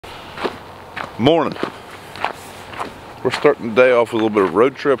Morning. We're starting the day off with a little bit of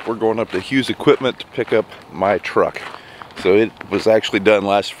road trip. We're going up to Hughes Equipment to pick up my truck. So it was actually done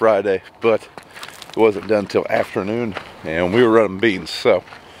last Friday, but it wasn't done till afternoon, and we were running beans. So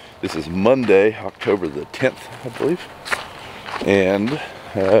this is Monday, October the 10th, I believe. And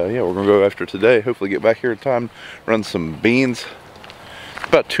yeah, we're gonna go after today. Hopefully get back here in time, run some beans.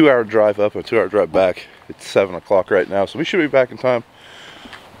 About a 2-hour drive up and a 2-hour drive back. It's 7 o'clock right now, so we should be back in time.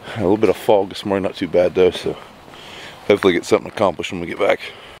 A little bit of fog this morning, not too bad though, so hopefully get something accomplished when we get back.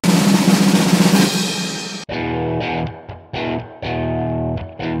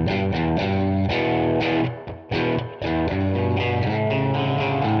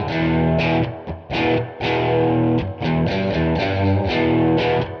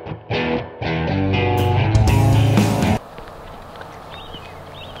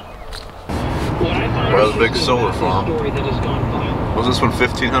 Well, the big solar farm. Was this one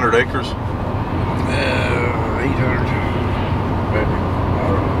 1,500 acres? 800. Maybe. I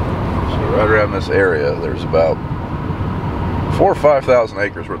don't know. So right around this area, there's about 4,000 or 5,000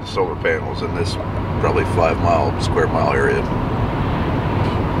 acres worth of solar panels in this probably 5-mile, square mile area.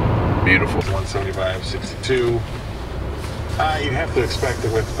 Beautiful. 175, 62. You'd have to expect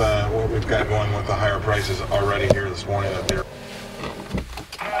that with what we've got going with the higher prices already here this morning that they're.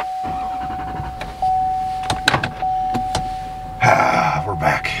 We're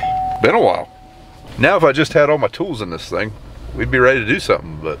back. Been a while. Now if I just had all my tools in this thing, we'd be ready to do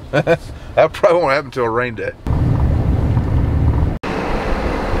something, but that probably won't happen until a rain day.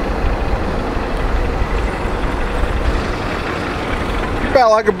 You're about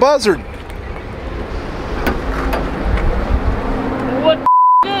like a buzzard. What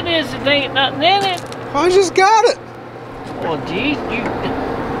good is it? Ain't nothing in it. I just got it. Well, geez,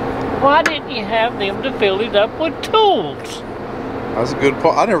 why didn't you have them to fill it up with tools? That's a good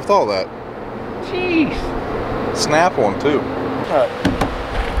point. I never thought of that. Jeez. Snap one too.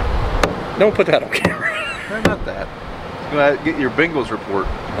 Don't put that on camera. No, not that. I'm gonna get your Bengals report.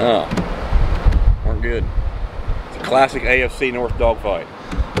 Oh, weren't good. It's a classic AFC North dogfight.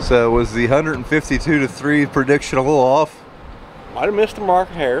 So was the 152-3 prediction a little off? Might have missed the mark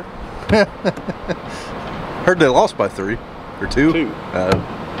a hair. Heard they lost by 3 or 2. 2. 2.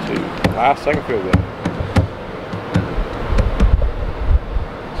 Last second field goal.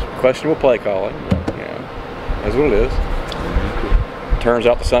 Questionable play calling, but yeah, that's what it is. Turns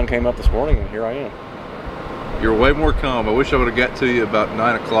out the sun came up this morning, and here I am. You're way more calm. I wish I would have got to you about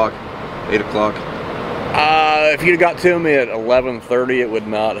 9 o'clock, 8 o'clock. If you'd have got to me at 11:30, it would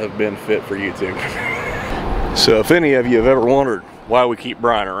not have been fit for YouTube. So if any of you have ever wondered why we keep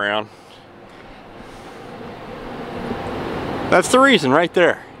Brian around, that's the reason right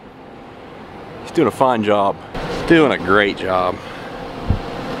there. He's doing a fine job. Doing a great job.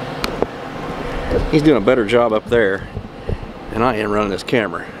 He's doing a better job up there than I am running this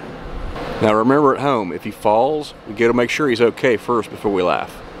camera. Now remember at home, if he falls, we got to make sure he's okay first before we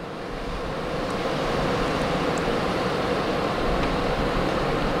laugh.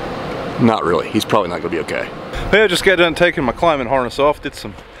 Not really. He's probably not going to be okay. Hey, I just got done taking my climbing harness off. Did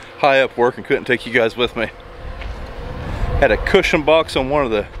some high up work and couldn't take you guys with me. Had a cushion box on one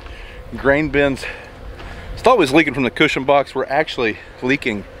of the grain bins. I thought it was leaking from the cushion box. We're actually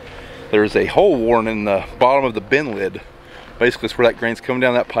leaking. There's a hole worn in the bottom of the bin lid. Basically, it's where that grain's coming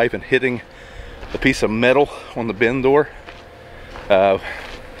down that pipe and hitting a piece of metal on the bin door.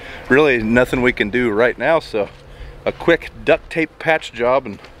 Really nothing we can do right now, so a quick duct tape patch job,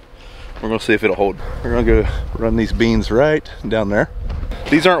 and we're gonna see if it'll hold. We're gonna go run these beans right down there.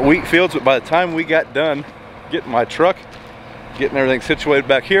 These aren't wheat fields, but by the time we got done getting my truck, getting everything situated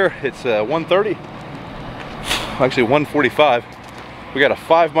back here, it's 1:30, actually 1:45. We got a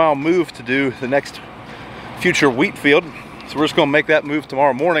 5-mile move to do the next future wheat field. So we're just gonna make that move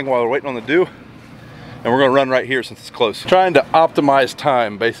tomorrow morning while we're waiting on the dew. And we're gonna run right here since it's close. Trying to optimize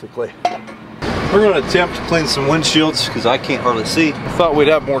time, basically. We're gonna attempt to clean some windshields because I can't hardly see. I thought we'd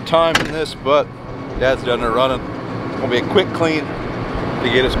have more time in this, but Dad's done there running. It's gonna be a quick clean to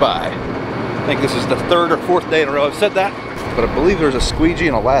get us by. I think this is the 3rd or 4th day in a row I've said that. But I believe there's a squeegee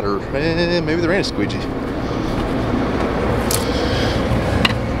and a ladder. Maybe there ain't a squeegee.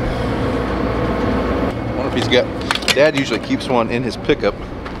 He's got, Dad usually keeps one in his pickup.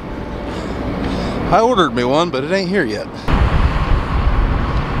 I ordered me one, but it ain't here yet.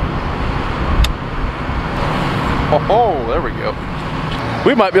 Oh, there we go.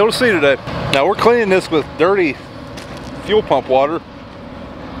 We might be able to see today. Now we're cleaning this with dirty fuel pump water.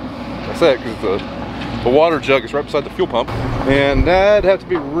 That's it, because the water jug is right beside the fuel pump. And I'd have to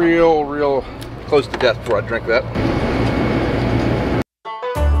be real close to death before I drink that.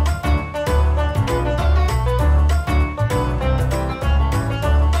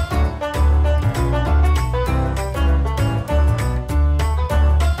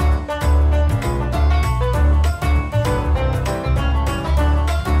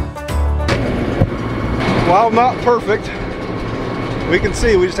 while not perfect, we can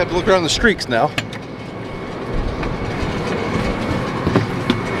see we just have to look around the streaks now.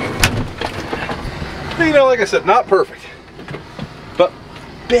 You know, like I said, not perfect, but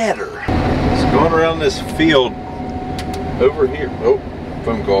better. Just going around this field over here. Oh,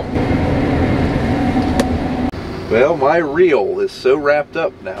 phone call. Well, my reel is so wrapped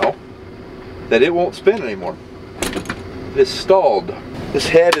up now that it won't spin anymore. It's stalled. This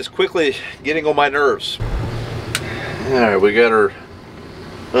head is quickly getting on my nerves. All right, we got her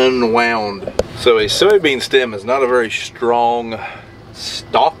unwound. So a soybean stem is not a very strong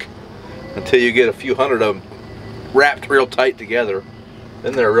stalk until you get a few hundred of them wrapped real tight together.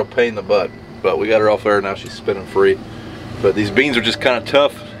 Then they're a real pain in the butt. But we got her off there now, she's spinning free. But these beans are just kind of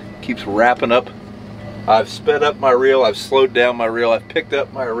tough, keeps wrapping up. I've sped up my reel, I've slowed down my reel, I've picked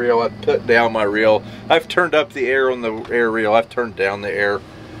up my reel, I've put down my reel, I've turned up the air on the air reel, I've turned down the air.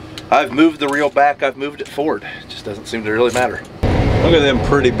 I've moved the reel back, I've moved it forward. It just doesn't seem to really matter. Look at them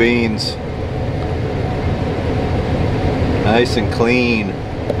pretty beans. Nice and clean.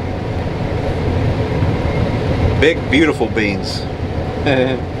 Big, beautiful beans.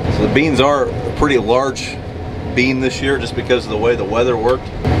 So the beans are a pretty large bean this year just because of the way the weather worked.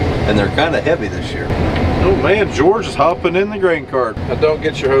 And they're kind of heavy this year. Oh man, George is hopping in the grain cart. Now don't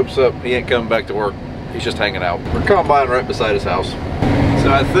get your hopes up, he ain't coming back to work. He's just hanging out. We're combining right beside his house.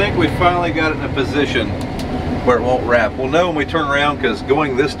 So I think we finally got it in a position where it won't wrap. We'll know when we turn around because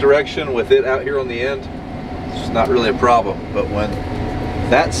going this direction with it out here on the end, it's just not really a problem. But when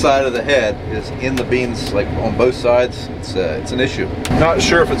that side of the head is in the beans, like on both sides, it's an issue. Not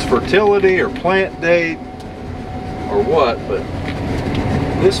sure if it's fertility or plant date or what, but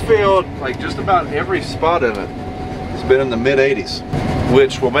this field, like just about every spot in it, has been in the mid-80s,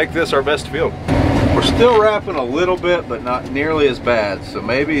 which will make this our best field. We're still wrapping a little bit, but not nearly as bad. So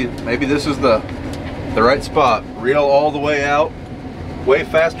maybe this is the right spot. Reel all the way out, way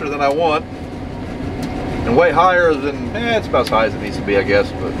faster than I want, and way higher than, it's about as high as it needs to be, I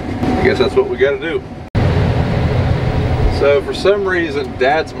guess, but I guess that's what we got to do. So for some reason,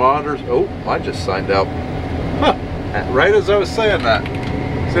 Dad's monitors, oh, mine just signed out. Huh, right as I was saying that.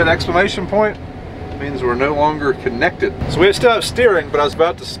 See that exclamation point? It means we're no longer connected. So we still have steering, but I was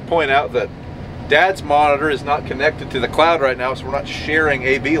about to point out that Dad's monitor is not connected to the cloud right now, so we're not sharing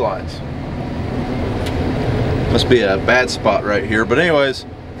AB lines. Must be a bad spot right here, but anyways,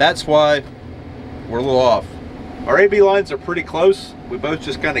 that's why we're a little off. Our AB lines are pretty close. We both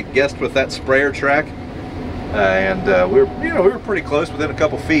just kind of guessed with that sprayer track, and we were pretty close, within a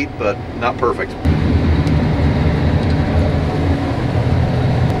couple feet, but not perfect.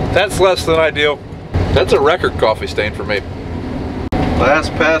 That's less than ideal. That's a record coffee stain for me.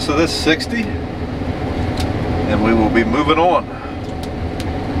 Last pass of this 60, and we will be moving on.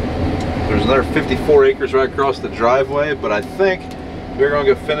 There's another 54 acres right across the driveway, but I think we're going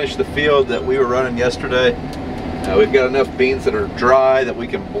to go finish the field that we were running yesterday. We've got enough beans that are dry that we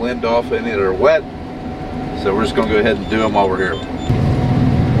can blend off any that are wet. So we're just going to go ahead and do them while we're here.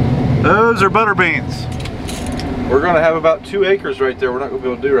 Those are butter beans. We're going to have about 2 acres right there we're not going to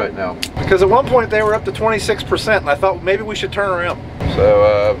be able to do right now. Because at one point they were up to 26%, and I thought maybe we should turn around.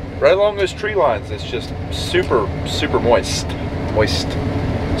 So right along those tree lines, it's just super, super moist.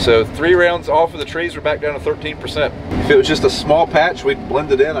 So 3 rounds off of the trees, we're back down to 13%. If it was just a small patch, we'd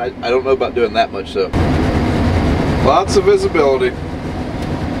blend it in. I don't know about doing that much, so. Lots of visibility.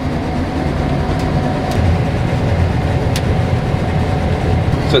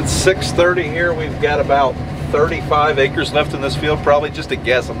 So it's 6:30 here. We've got about 35 acres left in this field, probably, just a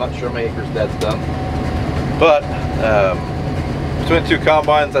guess. I'm not sure how many acres Dad's done. But between 2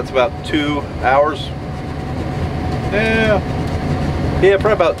 combines, that's about 2 hours. Yeah,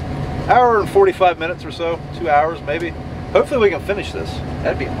 probably about an hour and 45 minutes or so, 2 hours maybe. Hopefully we can finish this.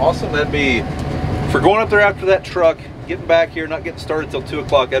 That'd be awesome. That'd be, for going up there after that truck, getting back here, not getting started till 2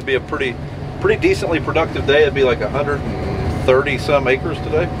 o'clock, that'd be a pretty decently productive day. It'd be like 130 some acres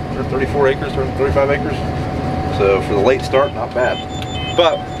today, 134 acres, 135 acres. So for the late start, not bad.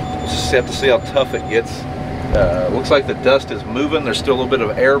 But we'll just have to see how tough it gets. Looks like the dust is moving. There's still a little bit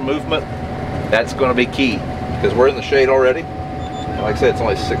of air movement. That's going to be key because we're in the shade already. And like I said, it's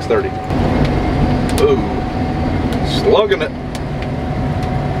only 6:30. Ooh, slugging it.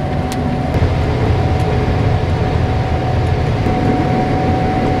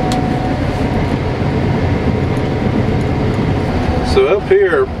 So up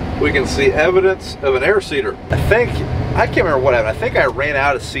here, we can see evidence of an air seeder. I can't remember what happened. I think I ran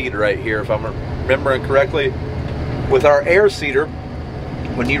out of seed right here, if I'm remembering correctly. With our air seeder,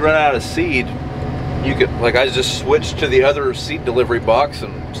 when you run out of seed, you could, like I just switched to the other seed delivery box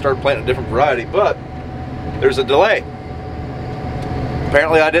and started planting a different variety, but there's a delay.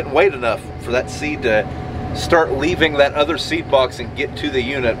 Apparently I didn't wait enough for that seed to start leaving that other seed box and get to the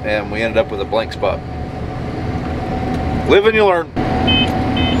unit, and we ended up with a blank spot. Live and you learn.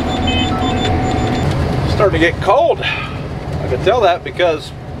 Starting to get cold. I can tell that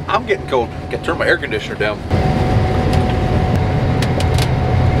because I'm getting cold. Got to turn my air conditioner down.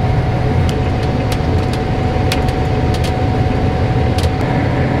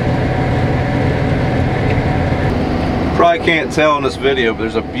 Probably can't tell in this video, but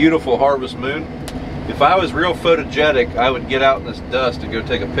there's a beautiful harvest moon. If I was real photogenic, I would get out in this dust and go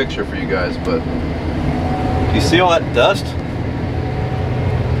take a picture for you guys, but do you see all that dust?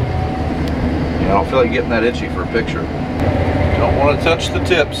 Yeah, I don't feel like getting that itchy for a picture. Don't want to touch the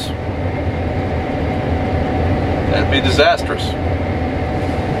tips. That'd be disastrous. Be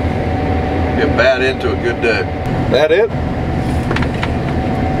a bad end to a good day. That it?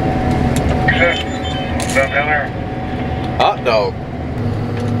 Hot dog.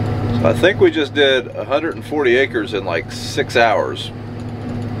 So I think we just did 140 acres in like 6 hours.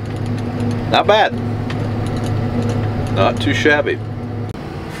 Not bad. Not too shabby.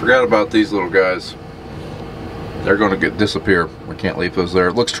 Forgot about these little guys. They're going to disappear. We can't leave those there.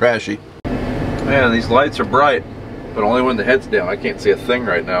 It looks trashy. Man, these lights are bright, but only when the head's down. I can't see a thing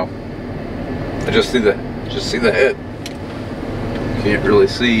right now. I just see the head. Can't really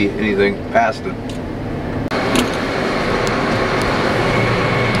see anything past it.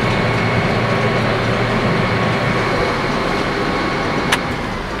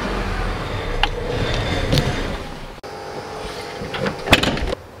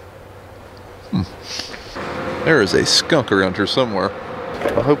 There is a skunk around here somewhere.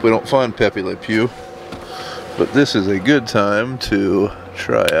 I hope we don't find Pepe Le Pew. But this is a good time to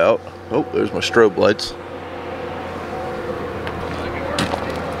try out. Oh, there's my strobe lights.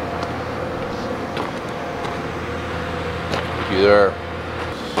 You there.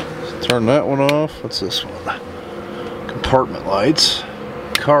 Let's turn that one off. What's this one? Compartment lights.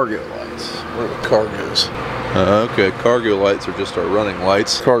 Cargo lights. What are the cargoes? Okay, cargo lights are just our running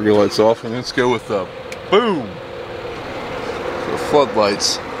lights. Cargo lights off, and let's go with the boom! The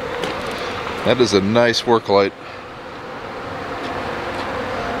floodlights. That is a nice work light.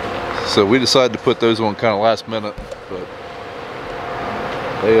 So we decided to put those on kind of last minute, but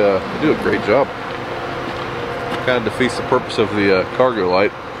they do a great job. Kind of defeats the purpose of the cargo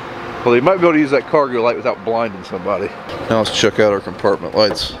light. Well, you might be able to use that cargo light without blinding somebody. Now let's check out our compartment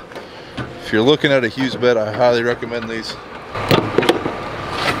lights. If you're looking at a Hughes bed, I highly recommend these.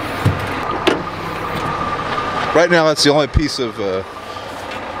 Right now, that's the only piece of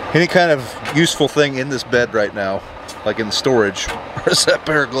any kind of useful thing in this bed right now, like in storage, or is that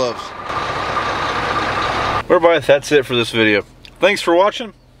pair of gloves. Everybody, that's it for this video. Thanks for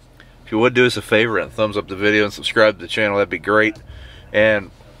watching. If you would do us a favor and thumbs up the video and subscribe to the channel, that'd be great.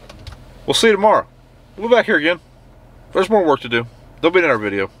 And we'll see you tomorrow. We'll be back here again. There's more work to do. There'll be another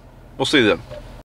video. We'll see you then.